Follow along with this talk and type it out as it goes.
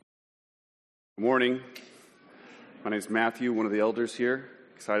Good morning. My name is Matthew, one of the elders here.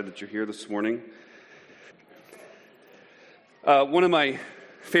 Excited that you're here this morning. One of my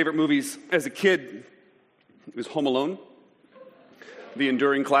favorite movies as a kid was Home Alone. The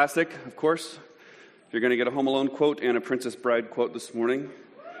enduring classic, of course. You're going to get a Home Alone quote and a Princess Bride quote this morning.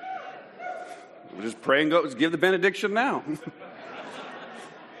 We'll just pray and go. Give the benediction now.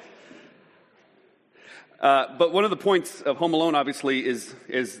 But one of the points of Home Alone, obviously, is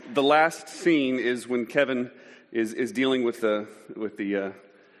the last scene is when Kevin is dealing with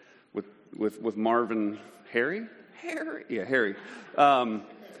Marvin Harry,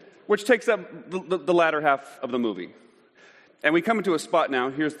 which takes up the latter half of the movie. And we come into a spot now.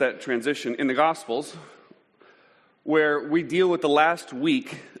 Here's that transition in the Gospels, where we deal with the last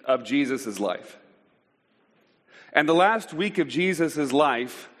week of Jesus' life. And the last week of Jesus'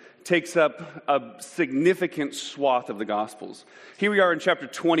 life takes up a significant swath of the Gospels. Here we are in chapter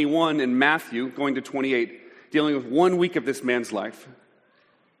 21 in Matthew, going to 28, dealing with 1 week of this man's life.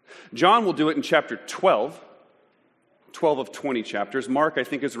 John will do it in chapter 12 of 20 chapters. Mark, I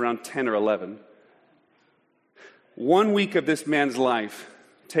think, is around 10 or 11. 1 week of this man's life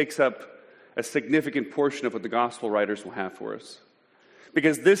takes up a significant portion of what the Gospel writers will have for us.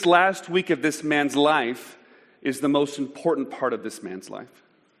 Because this last week of this man's life is the most important part of this man's life.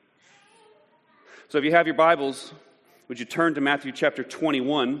 So if you have your Bibles, would you turn to Matthew chapter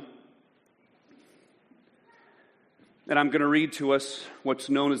 21? And I'm going to read to us what's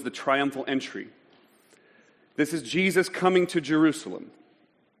known as the Triumphal Entry. This is Jesus coming to Jerusalem.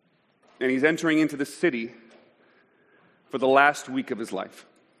 And he's entering into the city for the last week of his life.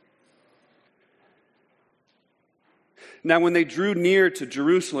 Now when they drew near to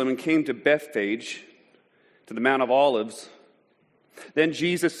Jerusalem and came to Bethphage, to the Mount of Olives, then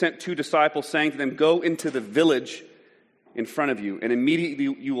Jesus sent 2 disciples, saying to them, "Go into the village in front of you, and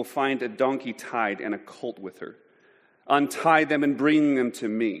immediately you will find a donkey tied and a colt with her. Untie them and bring them to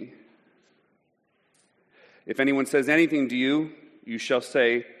me. If anyone says anything to you, you shall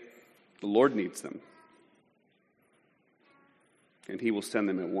say, 'The Lord needs them,' and he will send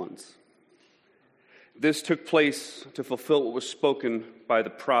them at once." This took place to fulfill what was spoken by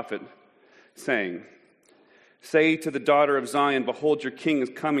the prophet, saying, "Say to the daughter of Zion, behold, your king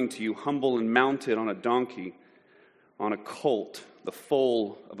is coming to you, humble and mounted on a donkey, on a colt, the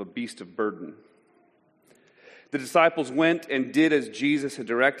foal of a beast of burden." The disciples went and did as Jesus had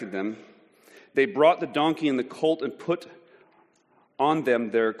directed them. They brought the donkey and the colt and put on them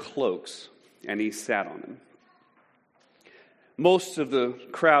their cloaks, and he sat on them. Most of the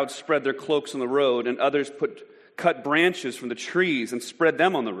crowd spread their cloaks on the road, and others cut branches from the trees and spread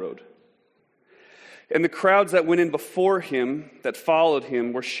them on the road. And the crowds that went in before him, that followed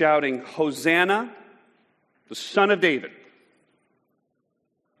him, were shouting, "Hosanna, the Son of David.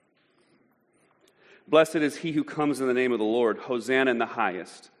 Blessed is he who comes in the name of the Lord. Hosanna in the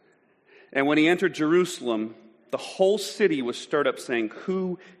highest." And when he entered Jerusalem, the whole city was stirred up, saying,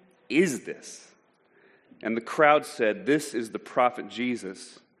 "Who is this?" And the crowd said, "This is the prophet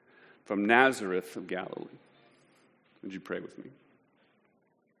Jesus from Nazareth of Galilee." Would you pray with me?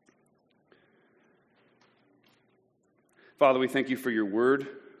 Father, we thank you for your word,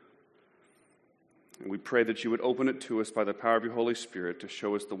 and we pray that you would open it to us by the power of your Holy Spirit to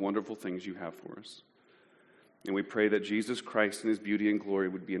show us the wonderful things you have for us. And we pray that Jesus Christ and his beauty and glory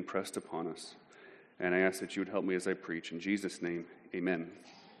would be impressed upon us. And I ask that you would help me as I preach. In Jesus' name, amen.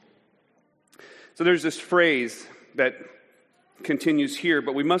 So there's this phrase that continues here,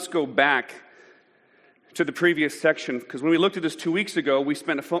 but we must go back to the previous section, because when we looked at this 2 weeks ago, we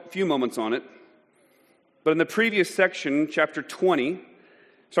spent a few moments on it. But in the previous section, chapter 20,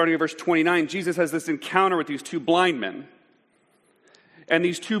 starting at verse 29, Jesus has this encounter with these 2 blind men. And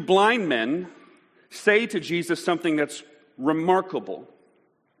these 2 blind men say to Jesus something that's remarkable.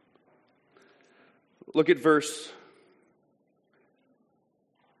 Look at verse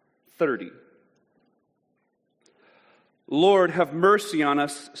 30. "Lord, have mercy on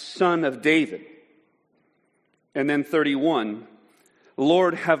us, Son of David." And then 31,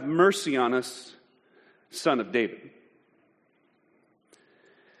 "Lord, have mercy on us, Son of David."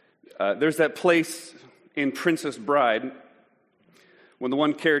 There's that place in Princess Bride when the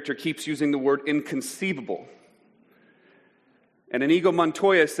one character keeps using the word inconceivable. And Inigo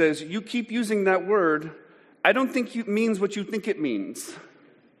Montoya says, "You keep using that word. I don't think it means what you think it means."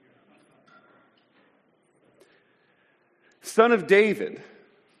 Son of David.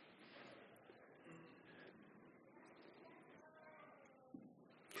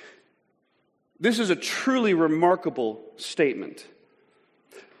 This is a truly remarkable statement.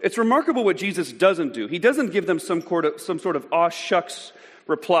 It's remarkable what Jesus doesn't do. He doesn't give them some sort of aw shucks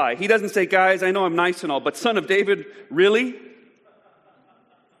reply. He doesn't say, guys, I know I'm nice and all, but son of David, really?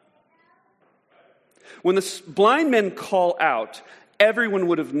 When the blind men call out, everyone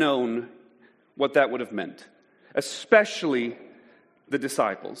would have known what that would have meant, especially the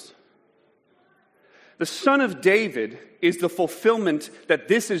disciples. The Son of David is the fulfillment that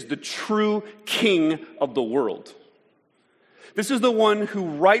this is the true King of the world. This is the one who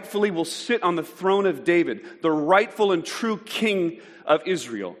rightfully will sit on the throne of David, the rightful and true King of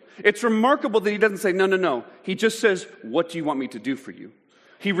Israel. It's remarkable that he doesn't say, no. He just says, what do you want me to do for you?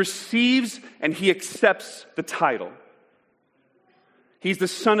 He receives and he accepts the title. He's the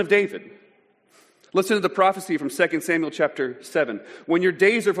Son of David. Listen to the prophecy from 2 Samuel chapter 7. When your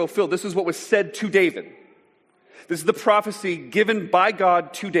days are fulfilled, this is what was said to David. This is the prophecy given by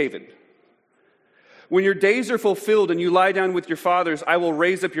God to David. When your days are fulfilled and you lie down with your fathers, I will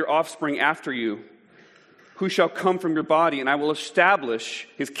raise up your offspring after you, who shall come from your body, and I will establish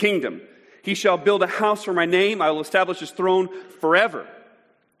his kingdom. He shall build a house for my name. I will establish his throne forever.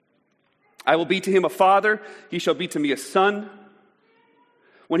 I will be to him a father. He shall be to me a son.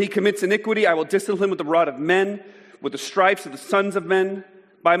 When he commits iniquity, I will discipline him with the rod of men, with the stripes of the sons of men.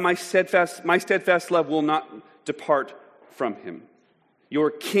 By my steadfast love will not depart from him.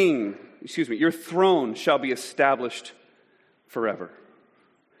 Your throne shall be established forever.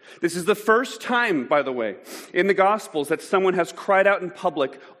 This is the first time, by the way, in the Gospels that someone has cried out in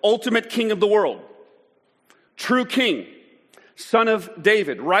public, ultimate King of the world, true King, Son of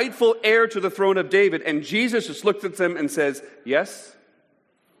David, rightful heir to the throne of David. And Jesus just looks at them and says, yes?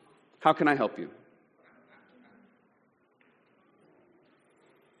 How can I help you?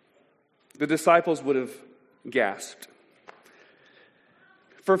 The disciples would have gasped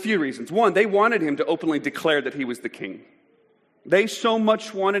for a few reasons. One, they wanted him to openly declare that he was the king. They so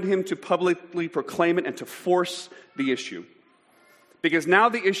much wanted him to publicly proclaim it and to force the issue. Because now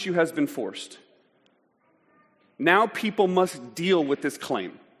the issue has been forced. Now people must deal with this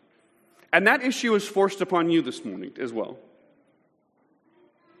claim. And that issue is forced upon you this morning as well.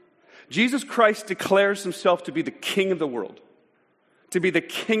 Jesus Christ declares himself to be the King of the world, to be the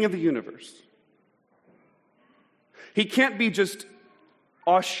King of the universe. He can't be just,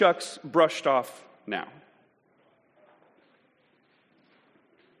 aw shucks, brushed off now.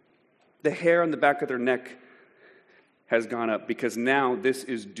 The hair on the back of their neck has gone up because now this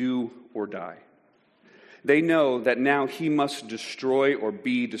is do or die. They know that now he must destroy or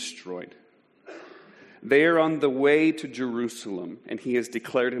be destroyed. They are on the way to Jerusalem, and he has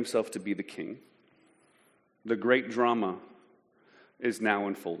declared himself to be the king. The great drama is now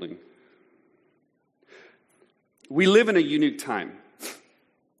unfolding. We live in a unique time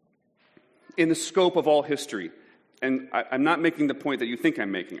in the scope of all history. And I'm not making the point that you think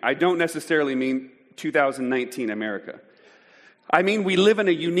I'm making. I don't necessarily mean 2019 America. I mean, we live in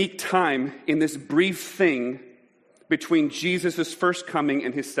a unique time in this brief thing between Jesus' first coming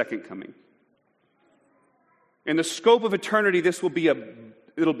and his second coming. In the scope of eternity, this will be a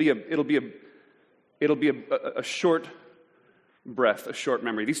short breath, a short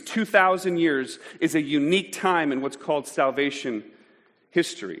memory. These 2,000 years is a unique time in what's called salvation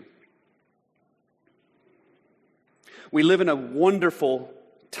history. We live in a wonderful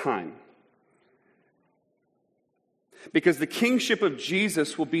time. Because the kingship of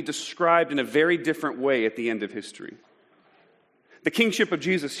Jesus will be described in a very different way at the end of history. The kingship of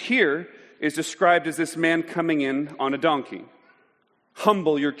Jesus here is described as this man coming in on a donkey.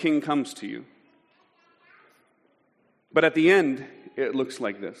 Humble, your king comes to you. But at the end, it looks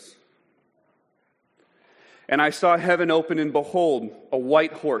like this. And I saw heaven open, and behold, a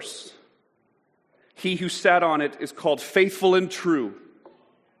white horse. He who sat on it is called Faithful and True.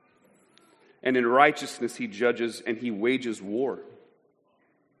 And in righteousness he judges, and he wages war.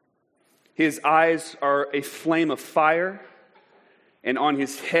 His eyes are a flame of fire, and on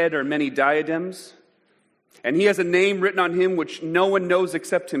his head are many diadems. And he has a name written on him which no one knows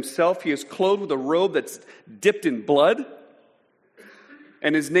except himself. He is clothed with a robe that's dipped in blood,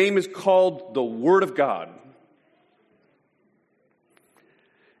 and his name is called the Word of God.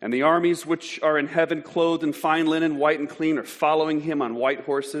 And the armies which are in heaven, clothed in fine linen, white and clean, are following him on white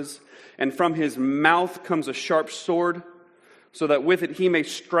horses. And from his mouth comes a sharp sword, so that with it he may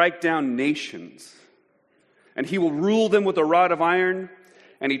strike down nations. And he will rule them with a rod of iron,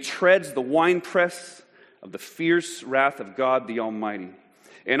 and he treads the winepress of the fierce wrath of God the Almighty.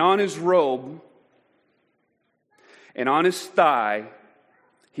 And on his robe and on his thigh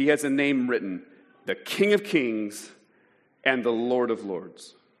he has a name written, the King of Kings and the Lord of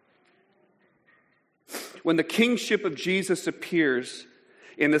Lords. When the kingship of Jesus appears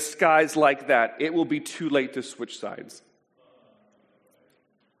in the skies like that, it will be too late to switch sides.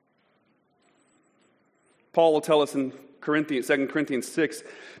 Paul will tell us in 2 Corinthians 6,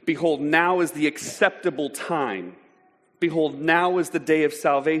 behold, now is the acceptable time. Behold, now is the day of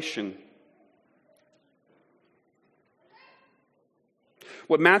salvation.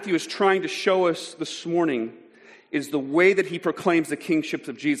 What Matthew is trying to show us this morning is the way that he proclaims the kingship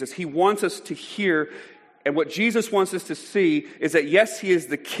of Jesus. He wants us to hear, and what Jesus wants us to see is that yes, he is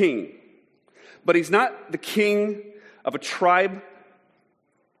the king, but he's not the king of a tribe.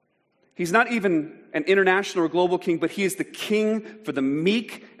 He's not even an international or global king, but he is the king for the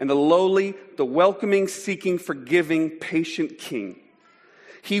meek and the lowly, the welcoming, seeking, forgiving, patient king.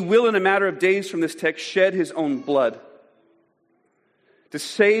 He will, in a matter of days from this text, shed his own blood to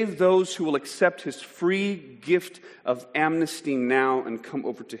save those who will accept his free gift of amnesty now and come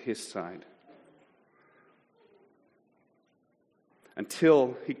over to his side.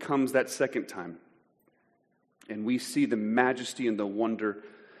 Until he comes that second time, and we see the majesty and the wonder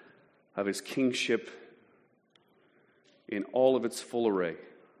of his kingship in all of its full array.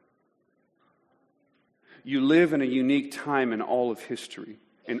 You live in a unique time in all of history,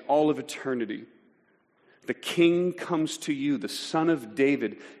 in all of eternity. The king comes to you, the son of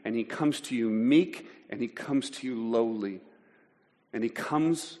David, and he comes to you meek, and he comes to you lowly. And he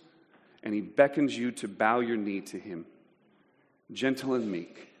comes and he beckons you to bow your knee to him, gentle and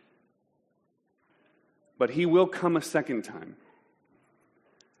meek. But he will come a second time.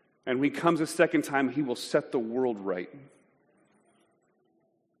 And when he comes a second time, he will set the world right.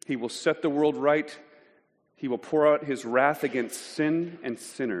 He will set the world right. He will pour out his wrath against sin and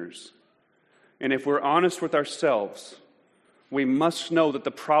sinners. And if we're honest with ourselves, we must know that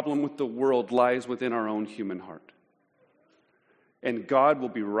the problem with the world lies within our own human heart. And God will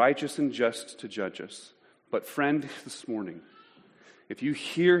be righteous and just to judge us. But friend, this morning, if you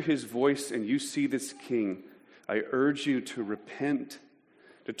hear his voice and you see this king, I urge you to repent,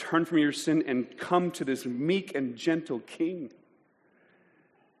 to turn from your sin and come to this meek and gentle king.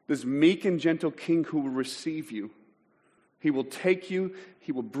 This meek and gentle king who will receive you. He will take you,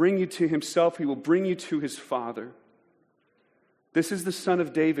 he will bring you to himself, he will bring you to his Father. This is the Son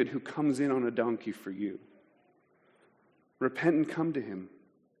of David who comes in on a donkey for you. Repent and come to him.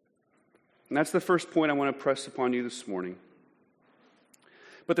 And that's the first point I want to press upon you this morning.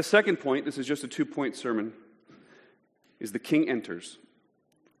 But the second point, this is just a 2-point sermon, is the king enters.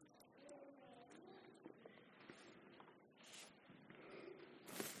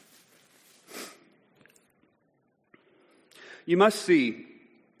 You must see,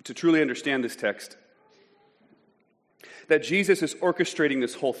 to truly understand this text, that Jesus is orchestrating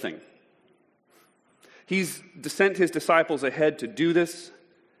this whole thing. He's sent his disciples ahead to do this.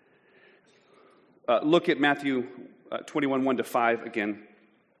 Look at Matthew 21, 1-5 again.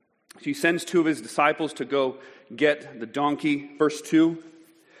 He sends 2 of his disciples to go get the donkey. Verse 2,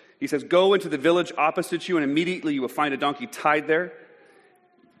 he says, "Go into the village opposite you, and immediately you will find a donkey tied there,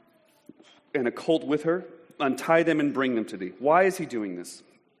 and a colt with her. Untie them and bring them to thee." Why is he doing this?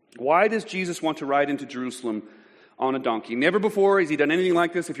 Why does Jesus want to ride into Jerusalem on a donkey? Never before has he done anything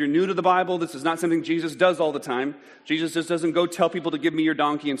like this. If you're new to the Bible, this is not something Jesus does all the time. Jesus just doesn't go tell people to give me your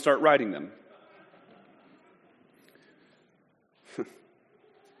donkey and start riding them.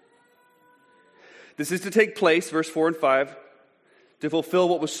 This is to take place, verse 4 and 5, to fulfill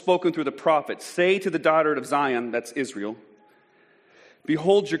what was spoken through the prophets. "Say to the daughter of Zion," that's Israel,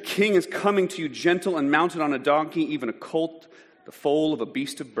 "Behold, your king is coming to you gentle and mounted on a donkey, even a colt, the foal of a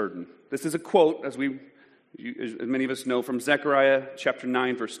beast of burden." This is a quote, as many of us know, from Zechariah chapter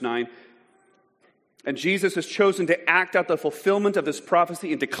 9, verse 9. And Jesus has chosen to act out the fulfillment of this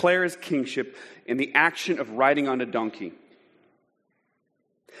prophecy and declare his kingship in the action of riding on a donkey.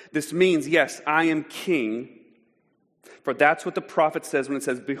 This means, yes, I am king, for that's what the prophet says when it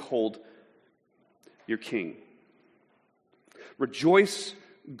says, "Behold, your king." Rejoice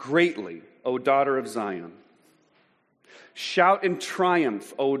greatly, O daughter of Zion. Shout in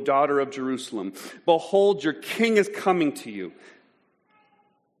triumph, O daughter of Jerusalem. Behold, your king is coming to you.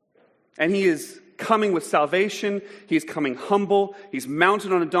 And he is coming with salvation. He is coming humble. He's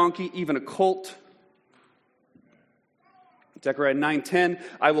mounted on a donkey, even a colt. Zechariah 9:10,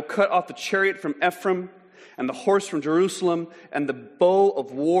 "I will cut off the chariot from Ephraim, and the horse from Jerusalem, and the bow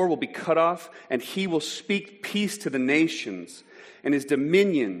of war will be cut off, and he will speak peace to the nations. And his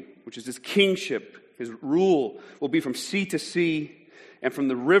dominion," which is his kingship, his rule, "will be from sea to sea, and from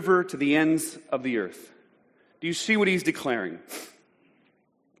the river to the ends of the earth." Do you see what he's declaring?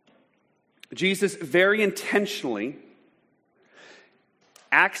 Jesus very intentionally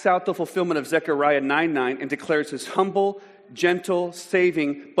acts out the fulfillment of Zechariah 9:9 and declares his humble, gentle,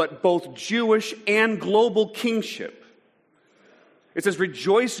 saving, but both Jewish and global kingship. It says,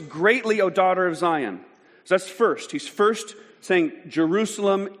 "Rejoice greatly, O daughter of Zion." So that's first. He's first saying,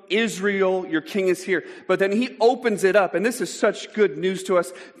 Jerusalem, Israel, your king is here. But then he opens it up, and this is such good news to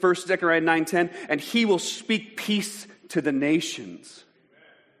us. 1 Zechariah 9:10, and he will speak peace to the nations.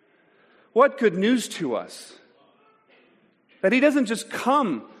 What good news to us. That he doesn't just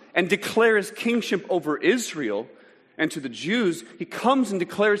come and declare his kingship over Israel and to the Jews. He comes and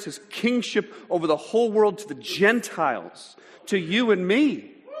declares his kingship over the whole world to the Gentiles, to you and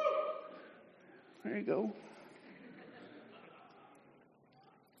me. There you go.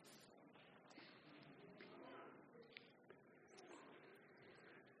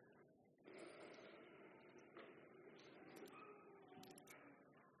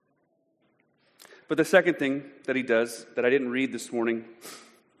 But the second thing that he does, that I didn't read this morning,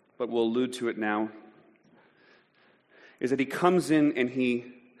 but we'll allude to it now, is that he comes in and he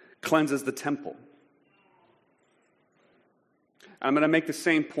cleanses the temple. I'm going to make the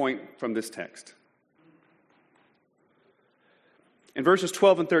same point from this text. In verses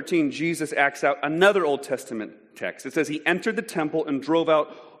 12 and 13, Jesus acts out another Old Testament text. It says, he entered the temple and drove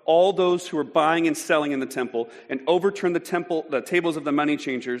out all those who were buying and selling in the temple, and overturned the tables of the money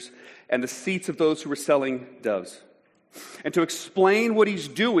changers and the seats of those who were selling doves. And to explain what he's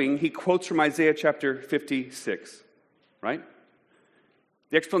doing, he quotes from Isaiah chapter 56, right?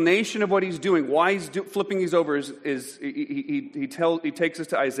 The explanation of what he's doing, why he's flipping these over, is he takes us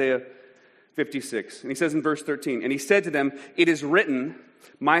to Isaiah 56. And he says in verse 13, and he said to them, it is written,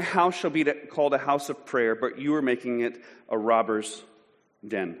 my house shall be called a house of prayer, but you are making it a robber's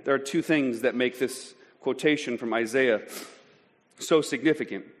den. There are two things that make this quotation from Isaiah so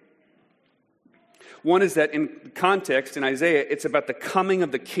significant. One is that in context, in Isaiah, it's about the coming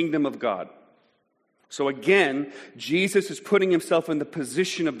of the kingdom of God. So again, Jesus is putting himself in the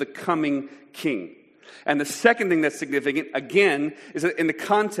position of the coming king. And the second thing that's significant, again, is that in the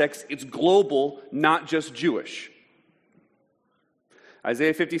context, it's global, not just Jewish.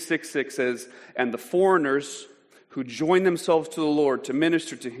 Isaiah 56:6 says, and the foreigners who join themselves to the Lord to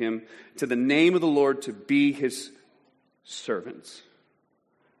minister to him, to the name of the Lord, to be his servants.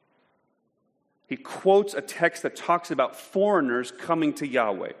 He quotes a text that talks about foreigners coming to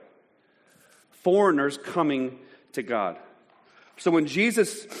Yahweh. Foreigners coming to God. So when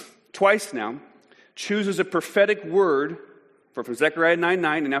Jesus, twice now, chooses a prophetic word from Zechariah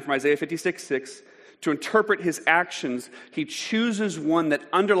 9:9 and now from Isaiah 56:6 to interpret his actions, he chooses one that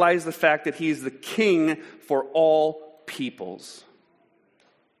underlies the fact that he is the king for all peoples.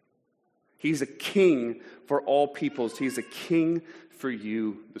 He's a king for all peoples. He's a king for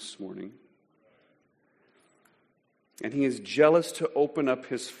you this morning. And he is jealous to open up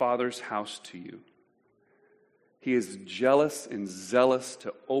his Father's house to you. He is jealous and zealous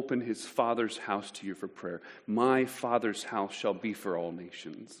to open his Father's house to you for prayer. My Father's house shall be for all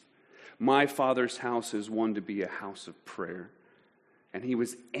nations. My Father's house is one to be a house of prayer. And he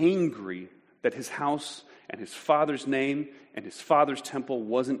was angry that his house and his Father's name and his Father's temple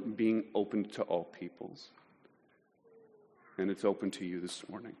wasn't being opened to all peoples. And it's open to you this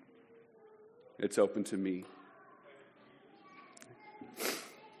morning. It's open to me.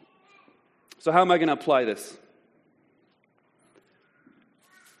 So how am I going to apply this?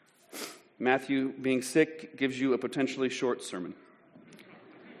 Matthew, being sick, gives you a potentially short sermon.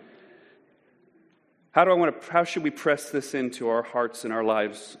 How should we press this into our hearts and our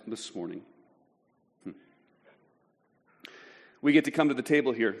lives this morning? We get to come to the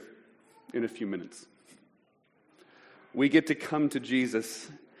table here in a few minutes. We get to come to Jesus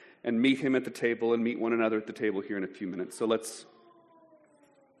and meet him at the table and meet one another at the table here in a few minutes. So let's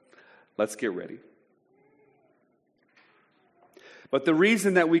get ready. But the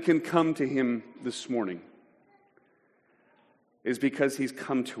reason that we can come to him this morning is because he's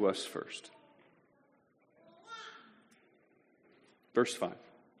come to us first. Verse 5.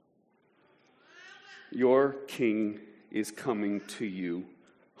 Your king is coming to you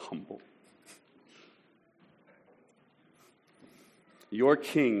humble. Your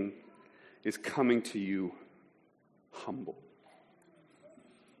king is coming to you humble.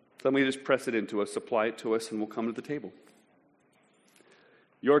 So let me just press it into us, apply it to us, and we'll come to the table.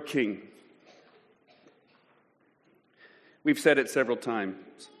 Your king. We've said it several times.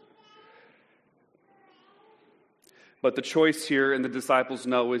 But the choice here, and the disciples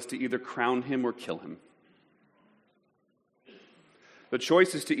know, is to either crown him or kill him. The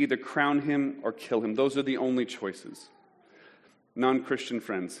choice is to either crown him or kill him. Those are the only choices. Non-Christian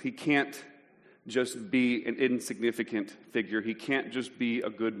friends, he can't just be an insignificant figure. He can't just be a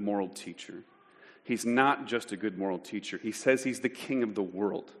good moral teacher. He's not just a good moral teacher. He says he's the king of the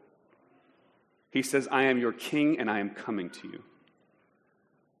world. He says, I am your king and I am coming to you.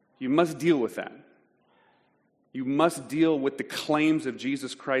 You must deal with that. You must deal with the claims of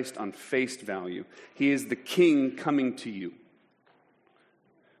Jesus Christ on face value. He is the King coming to you.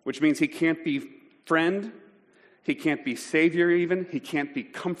 Which means he can't be friend, he can't be savior even, he can't be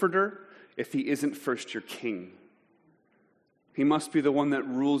comforter if he isn't first your king. He must be the one that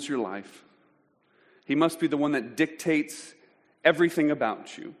rules your life. He must be the one that dictates everything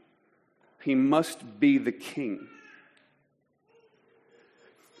about you. He must be the king.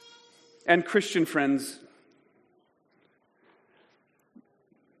 And Christian friends,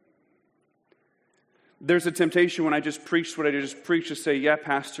 there's a temptation when I just preached what I just preached to say, yeah,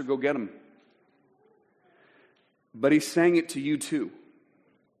 Pastor, go get him. But he's saying it to you too.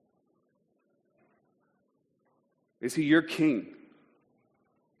 Is he your king?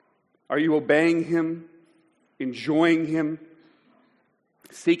 Are you obeying him, enjoying him,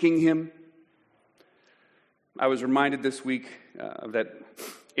 seeking him? I was reminded this week of that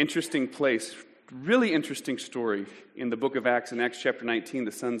interesting place, really interesting story in the book of Acts, in Acts chapter 19,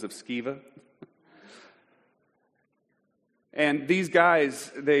 the sons of Sceva. And these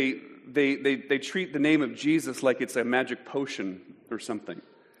guys, they treat the name of Jesus like it's a magic potion or something.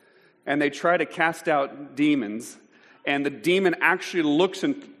 And they try to cast out demons, and the demon actually looks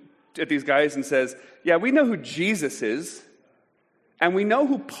at these guys and says, yeah, we know who Jesus is, and we know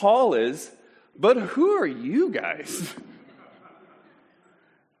who Paul is, but who are you guys?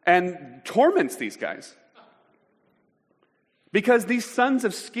 And torments these guys. Because these sons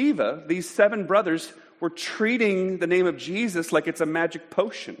of Sceva, these 7 brothers, were treating the name of Jesus like it's a magic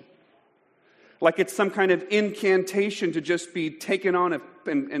potion. Like it's some kind of incantation to just be taken on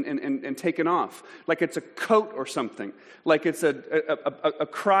and taken off. Like it's a coat or something. Like it's a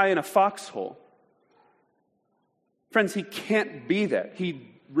cry in a foxhole. Friends, he can't be that. He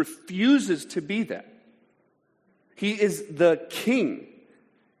refuses to be that. He is the king.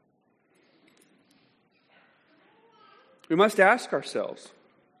 We must ask ourselves,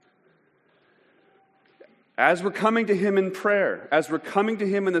 as we're coming to him in prayer, as we're coming to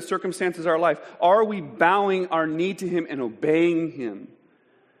him in the circumstances of our life, are we bowing our knee to him and obeying him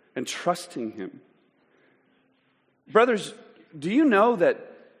and trusting him? Brothers, do you know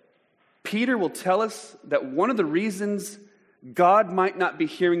that Peter will tell us that one of the reasons God might not be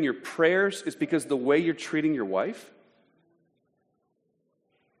hearing your prayers is because of the way you're treating your wife?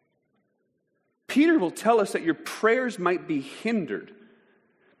 Peter will tell us that your prayers might be hindered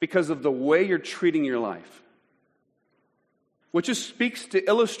because of the way you're treating your life. Which just speaks to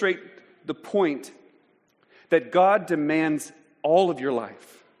illustrate the point that God demands all of your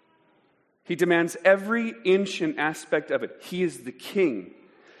life. He demands every inch and aspect of it. He is the king.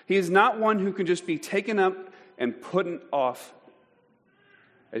 He is not one who can just be taken up and put off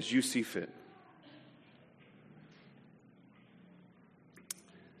as you see fit.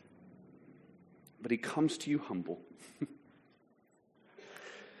 But he comes to you humble.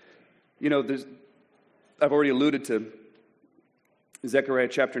 You know, I've already alluded to Zechariah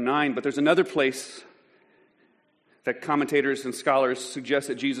chapter 9, but there's another place that commentators and scholars suggest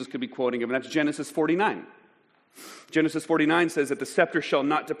that Jesus could be quoting of, and that's Genesis 49. Genesis 49 says that the scepter shall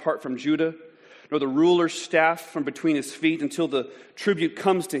not depart from Judah, nor the ruler's staff from between his feet, until the tribute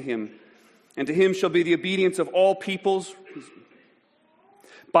comes to him. And to him shall be the obedience of all peoples,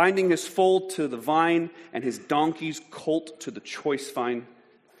 binding his foal to the vine, and his donkey's colt to the choice vine.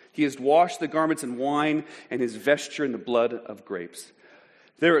 He has washed the garments in wine, and his vesture in the blood of grapes.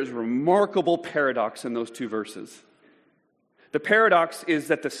 There is remarkable paradox in those 2 verses. The paradox is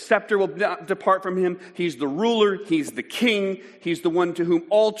that the scepter will not depart from him. He's the ruler. He's the king. He's the one to whom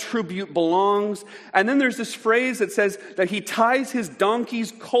all tribute belongs. And then there's this phrase that says that he ties his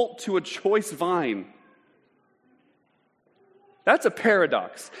donkey's colt to a choice vine. That's a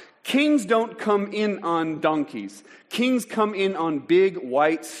paradox. Kings don't come in on donkeys. Kings come in on big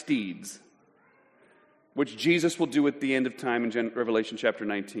white steeds, which Jesus will do at the end of time in Revelation chapter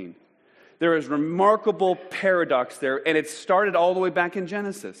 19. There is remarkable paradox there, and it started all the way back in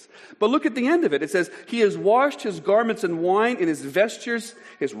Genesis. But look at the end of it. It says, he has washed his garments in wine, and his vestures,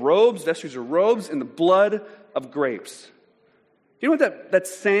 his robes, vestures or robes, in the blood of grapes. You know what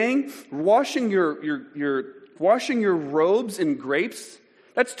that's saying? Washing your robes in grapes,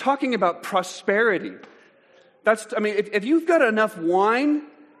 that's talking about prosperity. If you've got enough wine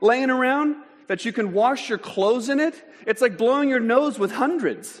laying around that you can wash your clothes in it, it's like blowing your nose with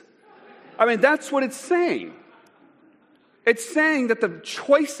hundreds. That's what it's saying. It's saying that the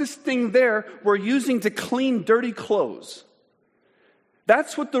choicest thing there we're using to clean dirty clothes.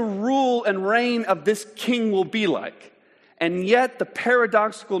 That's what the rule and reign of this king will be like. And yet the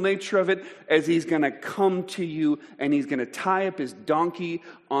paradoxical nature of it is he's going to come to you and he's going to tie up his donkey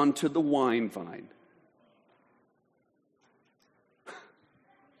onto the wine vine.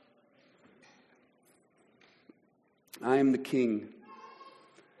 I am the king,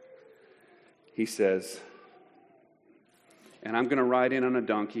 he says, and I'm going to ride in on a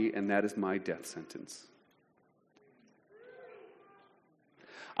donkey, and that is my death sentence.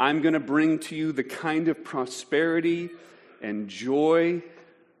 I'm going to bring to you the kind of prosperity and joy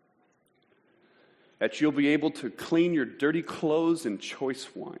that you'll be able to clean your dirty clothes in choice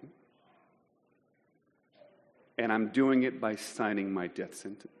wine. And I'm doing it by signing my death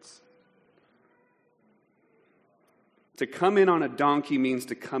sentence. To come in on a donkey means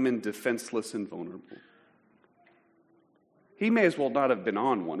to come in defenseless and vulnerable. He may as well not have been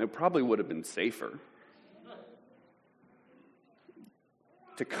on one. It probably would have been safer.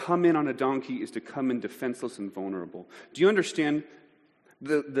 To come in on a donkey is to come in defenseless and vulnerable. Do you understand?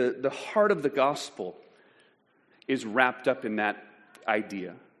 The heart of the gospel is wrapped up in that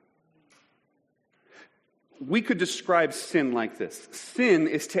idea. We could describe sin like this. Sin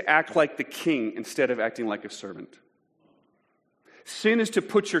is to act like the king instead of acting like a servant. Sin is to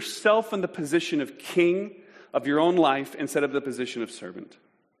put yourself in the position of king of your own life instead of the position of servant.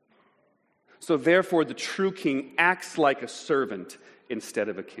 So therefore, the true king acts like a servant instead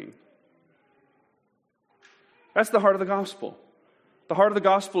of a king. That's the heart of the gospel. The heart of the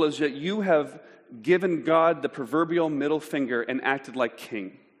gospel is that you have given God the proverbial middle finger and acted like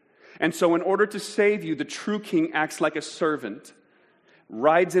king. And so in order to save you, the true king acts like a servant,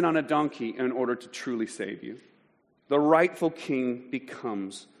 rides in on a donkey in order to truly save you. The rightful king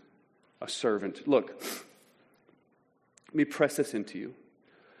becomes a servant. Look, let me press this into you.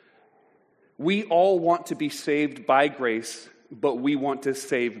 We all want to be saved by grace, but we want to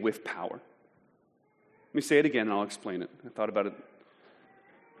save with power. Let me say it again and I'll explain it. I thought about it.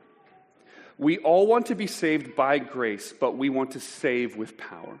 We all want to be saved by grace, but we want to save with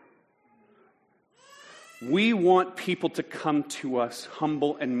power. We want people to come to us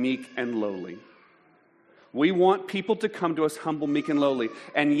humble and meek and lowly. We want people to come to us humble, meek, and lowly.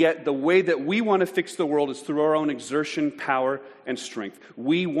 And yet the way that we want to fix the world is through our own exertion, power, and strength.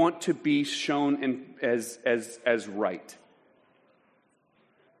 We want to be shown as right.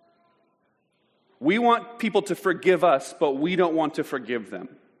 We want people to forgive us, but we don't want to forgive them.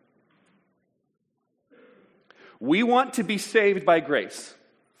 We want to be saved by grace.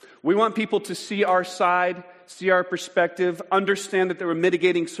 We want people to see our side, see our perspective, understand that there were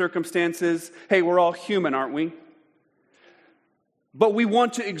mitigating circumstances. Hey, we're all human, aren't we? But we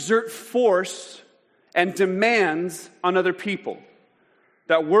want to exert force and demands on other people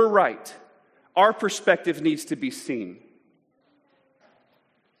that we're right. Our perspective needs to be seen.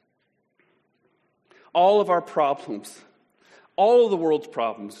 All of our problems, all of the world's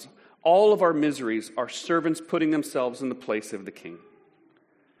problems, all of our miseries are servants putting themselves in the place of the king.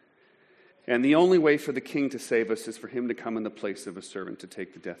 And the only way for the king to save us is for him to come in the place of a servant to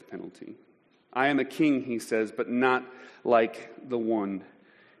take the death penalty. I am a king, he says, but not like the one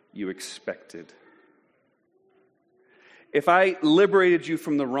you expected. If I liberated you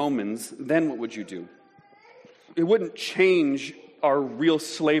from the Romans, then what would you do? It wouldn't change our real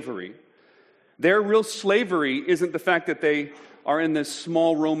slavery. Their real slavery isn't the fact that they are in this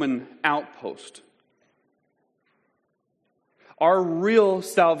small Roman outpost. Our real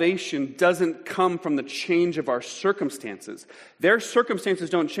salvation doesn't come from the change of our circumstances. Their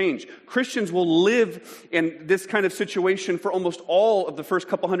circumstances don't change. Christians will live in this kind of situation for almost all of the first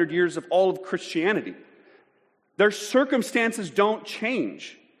couple hundred years of all of Christianity. Their circumstances don't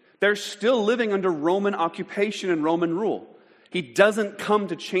change. They're still living under Roman occupation and Roman rule. He doesn't come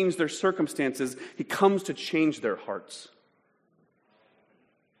to change their circumstances. He comes to change their hearts.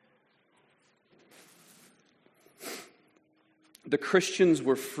 The Christians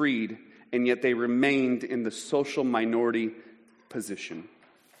were freed, and yet they remained in the social minority position.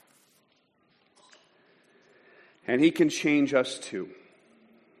 And he can change us too.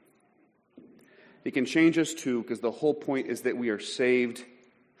 He can change us too, because the whole point is that we are saved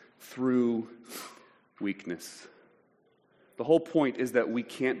through weakness. The whole point is that we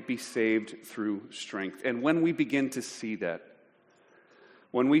can't be saved through strength. And when we begin to see that,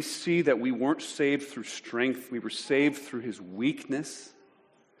 when we see that we weren't saved through strength, we were saved through his weakness,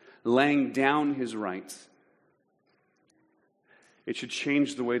 laying down his rights, it should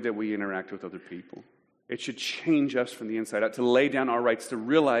change the way that we interact with other people. It should change us from the inside out, to lay down our rights, to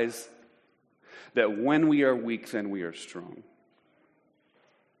realize that when we are weak, then we are strong.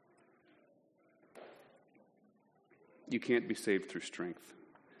 You can't be saved through strength.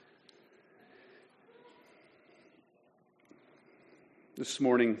 This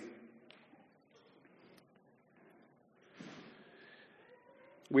morning,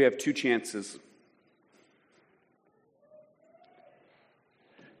 we have two chances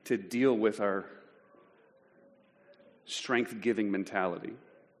to deal with our strength-giving mentality.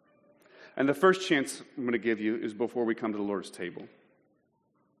 And the first chance I'm going to give you is before we come to the Lord's table.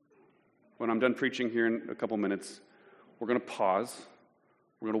 When I'm done preaching here in a couple minutes, we're going to pause.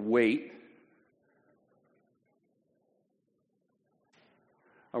 We're going to wait.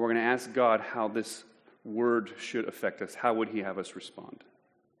 And we're going to ask God how this word should affect us. How would he have us respond?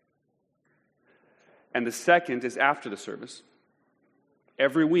 And the second is after the service.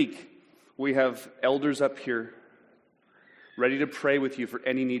 Every week, we have elders up here ready to pray with you for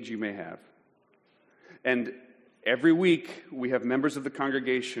any needs you may have. And every week, we have members of the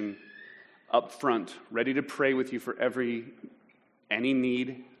congregation up front ready to pray with you for any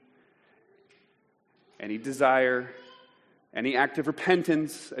need, any desire, any act of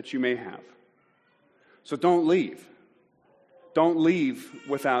repentance that you may have. So don't leave. Don't leave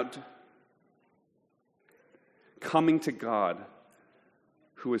without coming to God,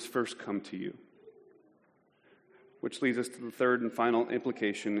 who has first come to you. Which leads us to the third and final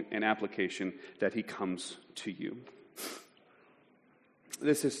implication and application, that he comes to you.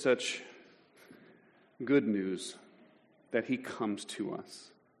 This is such good news, that he comes to us.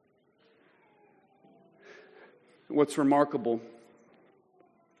 What's remarkable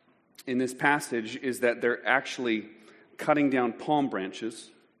in this passage is that they're actually cutting down palm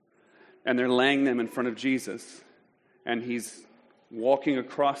branches and they're laying them in front of Jesus, and he's walking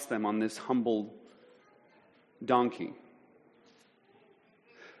across them on this humble donkey,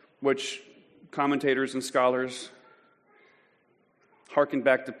 which commentators and scholars hearken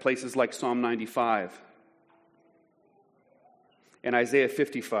back to places like Psalm 95 and Isaiah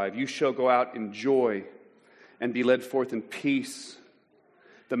 55. You shall go out in joy and be led forth in peace.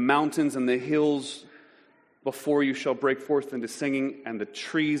 The mountains and the hills before you shall break forth into singing, and the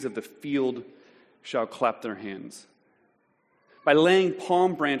trees of the field shall clap their hands. By laying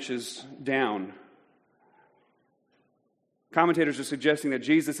palm branches down, commentators are suggesting that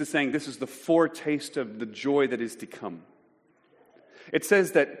Jesus is saying this is the foretaste of the joy that is to come. It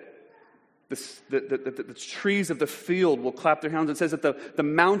says that the trees of the field will clap their hands. It says that the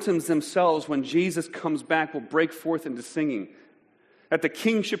mountains themselves, when Jesus comes back, will break forth into singing. That the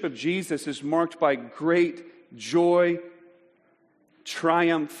kingship of Jesus is marked by great joy,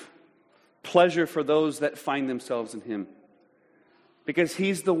 triumph, pleasure for those that find themselves in him. Because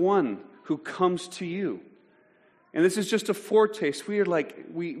he's the one who comes to you. And this is just a foretaste. We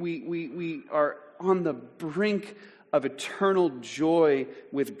are on the brink of eternal joy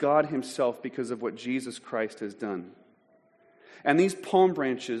with God himself because of what Jesus Christ has done. And these palm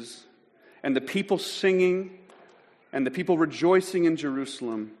branches and the people singing and the people rejoicing in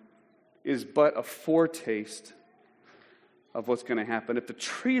Jerusalem is but a foretaste of what's going to happen. If the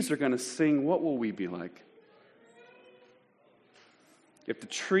trees are going to sing, what will we be like? If the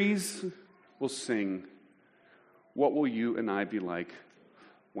trees will sing, what will you and I be like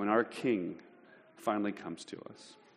when our King finally comes to us?